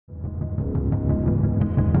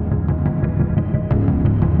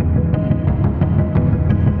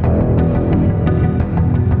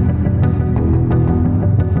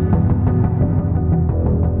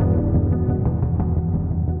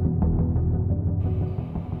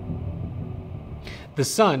The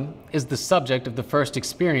sun is the subject of the first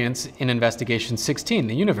experience in Investigation 16,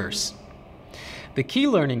 the universe. The key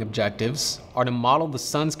learning objectives are to model the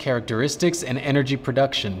sun's characteristics and energy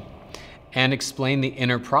production, and explain the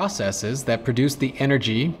inner processes that produce the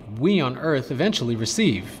energy we on Earth eventually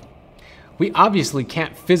receive. We obviously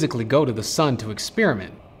can't physically go to the sun to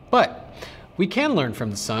experiment, but we can learn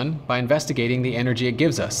from the sun by investigating the energy it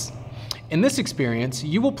gives us. In this experience,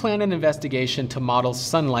 you will plan an investigation to model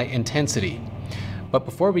sunlight intensity. But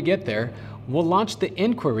before we get there, we'll launch the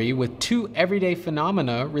inquiry with two everyday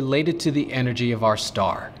phenomena related to the energy of our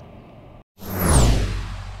star.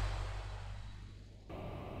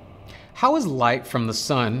 How is light from the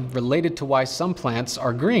sun related to why some plants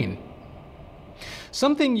are green?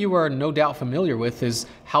 Something you are no doubt familiar with is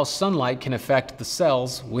how sunlight can affect the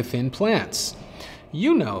cells within plants.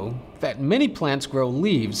 You know that many plants grow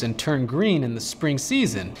leaves and turn green in the spring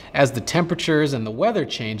season as the temperatures and the weather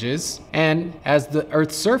changes and as the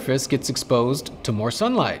Earth's surface gets exposed to more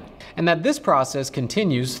sunlight, and that this process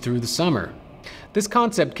continues through the summer. This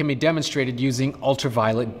concept can be demonstrated using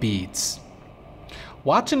ultraviolet beads.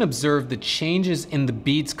 Watch and observe the changes in the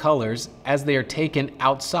beads' colors as they are taken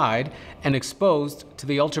outside and exposed to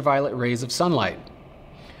the ultraviolet rays of sunlight.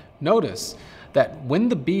 Notice that when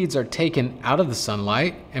the beads are taken out of the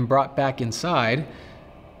sunlight and brought back inside,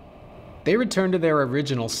 they return to their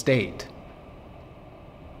original state.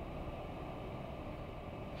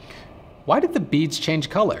 Why did the beads change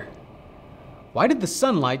color? Why did the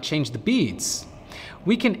sunlight change the beads?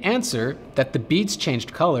 We can answer that the beads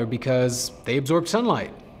changed color because they absorb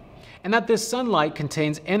sunlight, and that this sunlight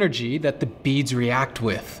contains energy that the beads react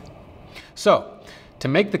with. So, to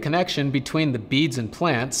make the connection between the beads and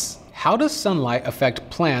plants, how does sunlight affect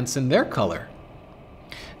plants and their color?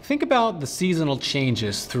 Think about the seasonal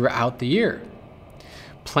changes throughout the year.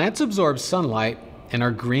 Plants absorb sunlight and are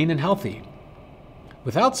green and healthy.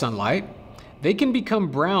 Without sunlight, they can become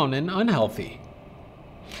brown and unhealthy.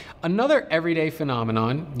 Another everyday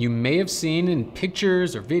phenomenon you may have seen in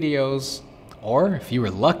pictures or videos, or if you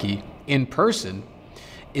were lucky, in person,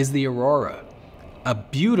 is the aurora, a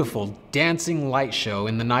beautiful dancing light show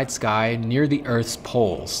in the night sky near the Earth's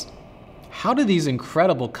poles. How do these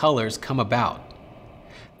incredible colors come about?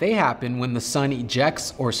 They happen when the sun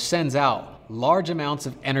ejects or sends out large amounts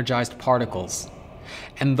of energized particles,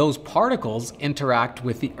 and those particles interact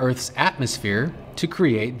with the Earth's atmosphere to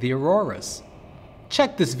create the auroras.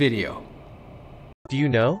 Check this video. Do you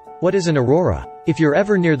know what is an aurora? If you're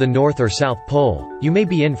ever near the North or South Pole, you may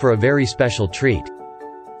be in for a very special treat.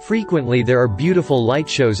 Frequently there are beautiful light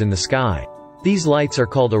shows in the sky. These lights are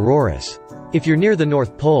called auroras. If you're near the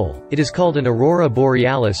North Pole, it is called an aurora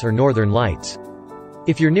borealis or northern lights.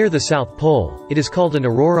 If you're near the South Pole, it is called an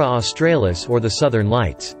aurora australis or the southern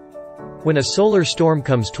lights. When a solar storm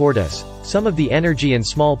comes toward us, some of the energy and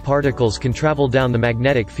small particles can travel down the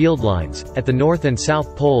magnetic field lines at the North and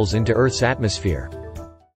South Poles into Earth's atmosphere.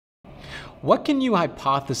 What can you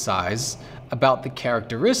hypothesize about the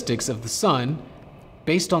characteristics of the sun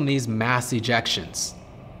based on these mass ejections?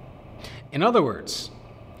 In other words,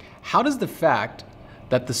 how does the fact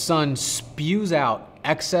that the sun spews out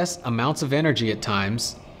excess amounts of energy at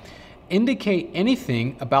times indicate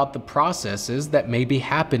anything about the processes that may be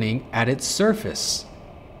happening at its surface?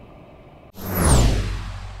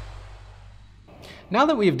 Now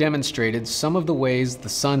that we have demonstrated some of the ways the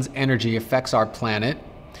sun's energy affects our planet,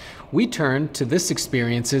 we turn to this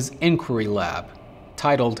experience's inquiry lab,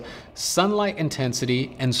 titled Sunlight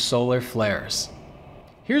Intensity and Solar Flares.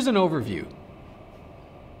 Here's an overview.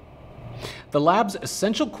 The lab's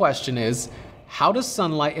essential question is, how does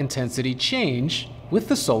sunlight intensity change with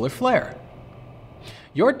the solar flare?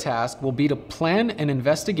 Your task will be to plan an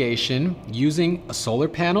investigation using a solar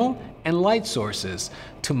panel and light sources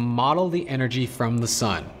to model the energy from the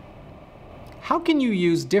sun. How can you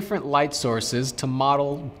use different light sources to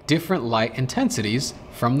model different light intensities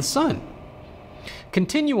from the sun?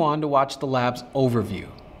 Continue on to watch the lab's overview.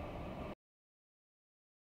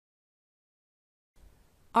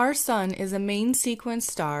 Our sun is a main sequence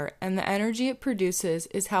star, and the energy it produces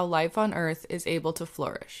is how life on Earth is able to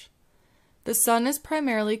flourish. The sun is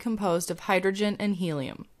primarily composed of hydrogen and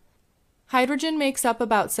helium. Hydrogen makes up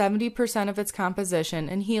about 70% of its composition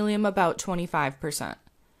and helium about 25%.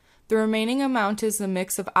 The remaining amount is a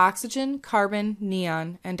mix of oxygen, carbon,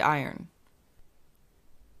 neon, and iron.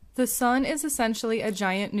 The sun is essentially a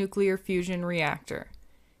giant nuclear fusion reactor.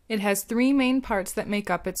 It has three main parts that make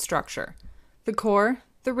up its structure: the core,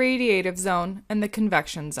 the radiative zone, and the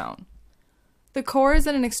convection zone. The core is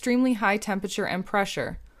at an extremely high temperature and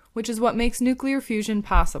pressure, which is what makes nuclear fusion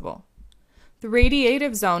possible. The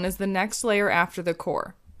radiative zone is the next layer after the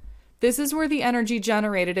core. This is where the energy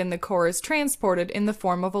generated in the core is transported in the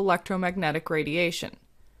form of electromagnetic radiation.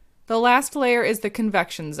 The last layer is the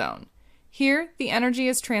convection zone. Here, the energy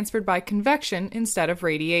is transferred by convection instead of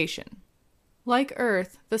radiation. Like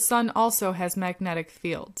Earth, the Sun also has magnetic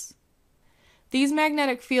fields. These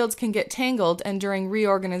magnetic fields can get tangled and during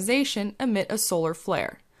reorganization emit a solar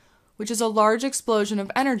flare, which is a large explosion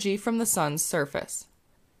of energy from the Sun's surface.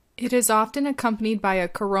 It is often accompanied by a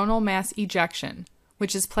coronal mass ejection,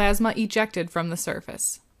 which is plasma ejected from the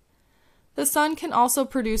surface. The Sun can also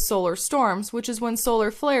produce solar storms, which is when solar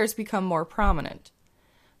flares become more prominent.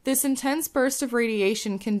 This intense burst of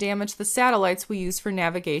radiation can damage the satellites we use for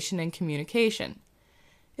navigation and communication.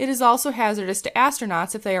 It is also hazardous to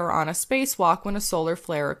astronauts if they are on a spacewalk when a solar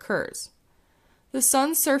flare occurs. The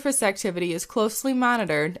Sun's surface activity is closely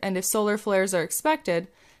monitored, and if solar flares are expected,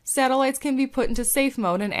 satellites can be put into safe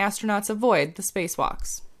mode and astronauts avoid the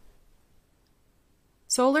spacewalks.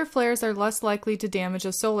 Solar flares are less likely to damage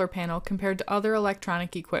a solar panel compared to other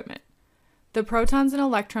electronic equipment. The protons and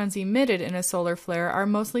electrons emitted in a solar flare are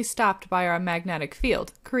mostly stopped by our magnetic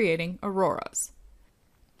field, creating auroras.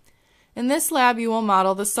 In this lab, you will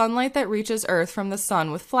model the sunlight that reaches Earth from the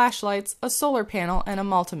Sun with flashlights, a solar panel, and a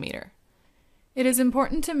multimeter. It is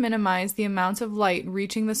important to minimize the amount of light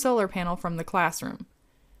reaching the solar panel from the classroom.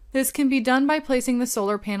 This can be done by placing the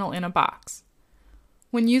solar panel in a box.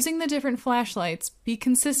 When using the different flashlights, be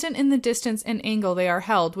consistent in the distance and angle they are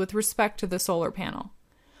held with respect to the solar panel.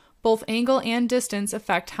 Both angle and distance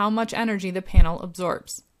affect how much energy the panel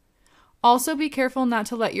absorbs. Also be careful not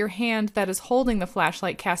to let your hand that is holding the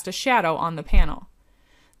flashlight cast a shadow on the panel.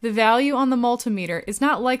 The value on the multimeter is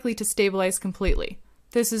not likely to stabilize completely.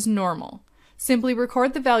 This is normal. Simply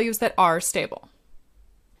record the values that are stable.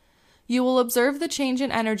 You will observe the change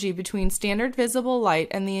in energy between standard visible light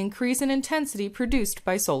and the increase in intensity produced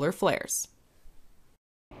by solar flares.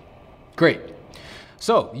 Great.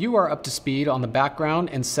 So, you are up to speed on the background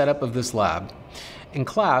and setup of this lab. In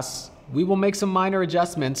class, we will make some minor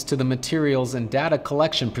adjustments to the materials and data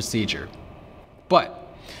collection procedure.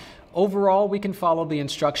 But, overall, we can follow the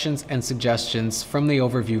instructions and suggestions from the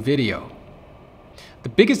overview video. The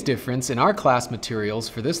biggest difference in our class materials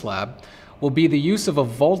for this lab will be the use of a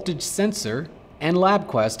voltage sensor and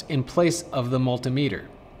LabQuest in place of the multimeter.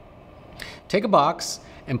 Take a box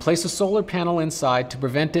and place a solar panel inside to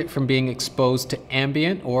prevent it from being exposed to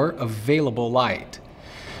ambient or available light.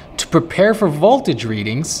 To prepare for voltage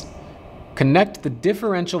readings, connect the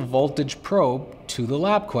differential voltage probe to the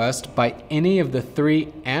LabQuest by any of the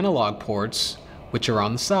 3 analog ports which are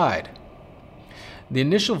on the side. The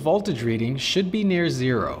initial voltage reading should be near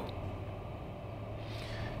 0.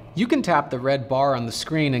 You can tap the red bar on the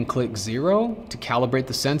screen and click 0 to calibrate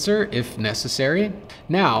the sensor if necessary.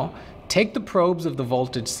 Now, take the probes of the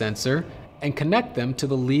voltage sensor and connect them to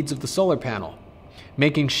the leads of the solar panel,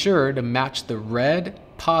 making sure to match the red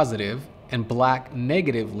positive and black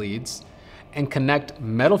negative leads, and connect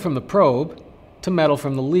metal from the probe to metal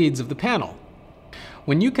from the leads of the panel.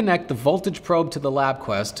 When you connect the voltage probe to the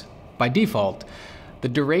LabQuest, by default, the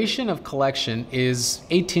duration of collection is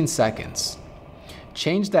 18 seconds.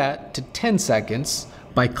 Change that to 10 seconds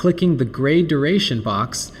by clicking the gray duration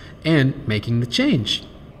box and making the change.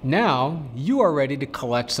 Now, you are ready to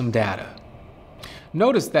collect some data.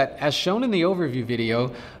 Notice that, as shown in the overview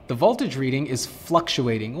video, the voltage reading is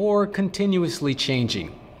fluctuating or continuously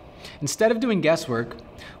changing. Instead of doing guesswork,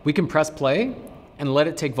 we can press play and let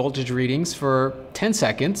it take voltage readings for 10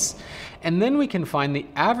 seconds, and then we can find the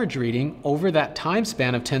average reading over that time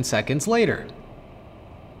span of 10 seconds later.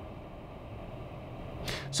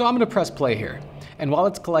 So I'm going to press play here. And while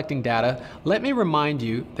it's collecting data, let me remind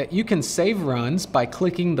you that you can save runs by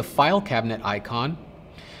clicking the file cabinet icon,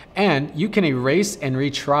 and you can erase and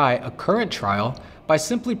retry a current trial by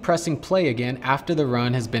simply pressing play again after the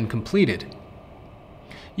run has been completed.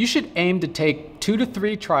 You should aim to take 2 to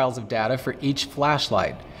 3 trials of data for each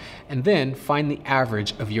flashlight, and then find the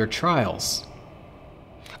average of your trials.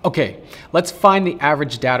 Okay, let's find the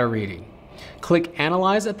average data reading. Click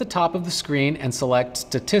Analyze at the top of the screen and select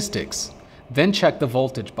Statistics. Then check the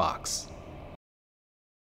voltage box.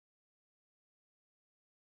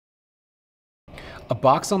 A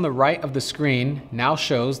box on the right of the screen now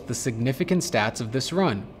shows the significant stats of this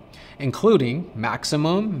run, including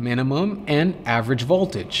maximum, minimum, and average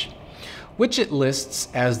voltage, which it lists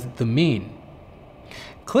as the mean.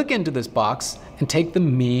 Click into this box and take the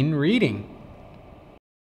mean reading.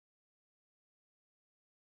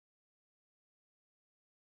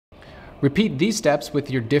 Repeat these steps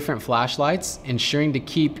with your different flashlights, ensuring to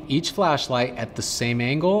keep each flashlight at the same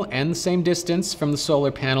angle and the same distance from the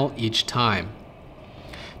solar panel each time.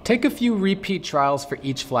 Take a few repeat trials for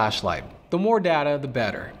each flashlight. The more data, the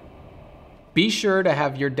better. Be sure to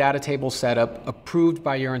have your data table setup approved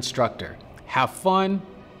by your instructor. Have fun,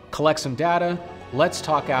 collect some data, let's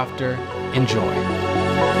talk after,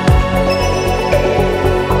 enjoy.